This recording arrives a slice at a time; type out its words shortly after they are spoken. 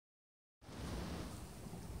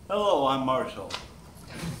Hello, I'm Marshall.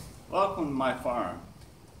 Welcome to my farm.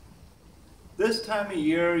 This time of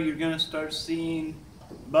year, you're going to start seeing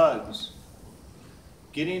bugs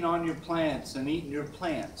getting on your plants and eating your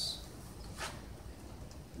plants.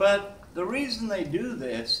 But the reason they do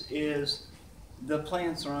this is the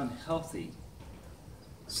plants are unhealthy.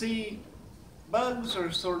 See, bugs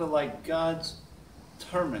are sort of like God's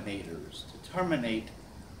terminators to terminate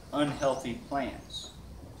unhealthy plants.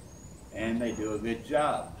 And they do a good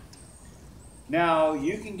job. Now,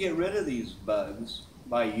 you can get rid of these bugs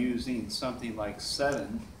by using something like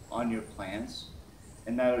 7 on your plants,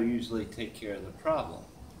 and that'll usually take care of the problem.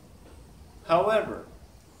 However,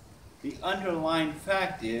 the underlying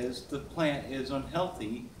fact is the plant is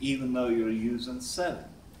unhealthy even though you're using 7.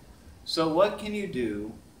 So what can you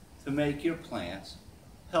do to make your plants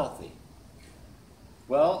healthy?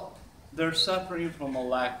 Well, they're suffering from a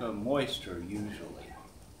lack of moisture usually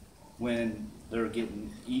when they're getting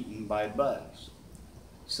eaten by bugs.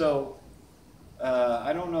 So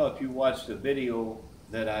I don't know if you watched a video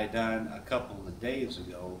that I done a couple of days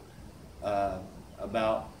ago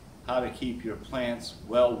about how to keep your plants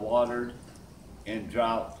well watered in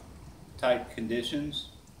drought type conditions.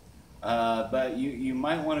 But you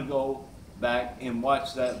might want to go back and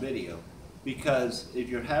watch that video, because if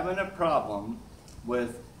you're having a problem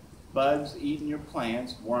with bugs eating your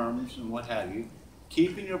plants, worms and what have you,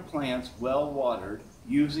 keeping your plants well watered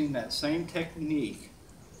using that same technique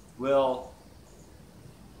will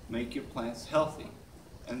make your plants healthy,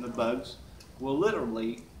 and the bugs will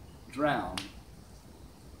literally drown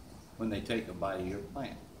when they take a bite of your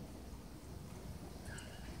plant.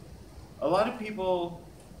 A lot of people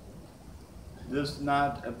does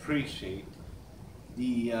not appreciate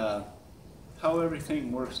the how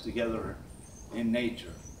everything works together in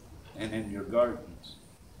nature and in your gardens.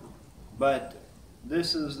 But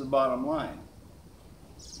this is the bottom line.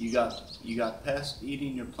 You got pests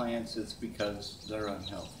eating your plants. It's because they're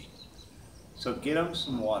unhealthy. So get them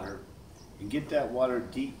some water, and get that water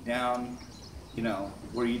deep down,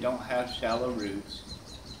 where you don't have shallow roots,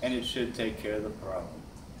 and it should take care of the problem.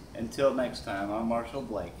 Until next time, I'm Marshall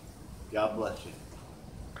Blake. God bless you.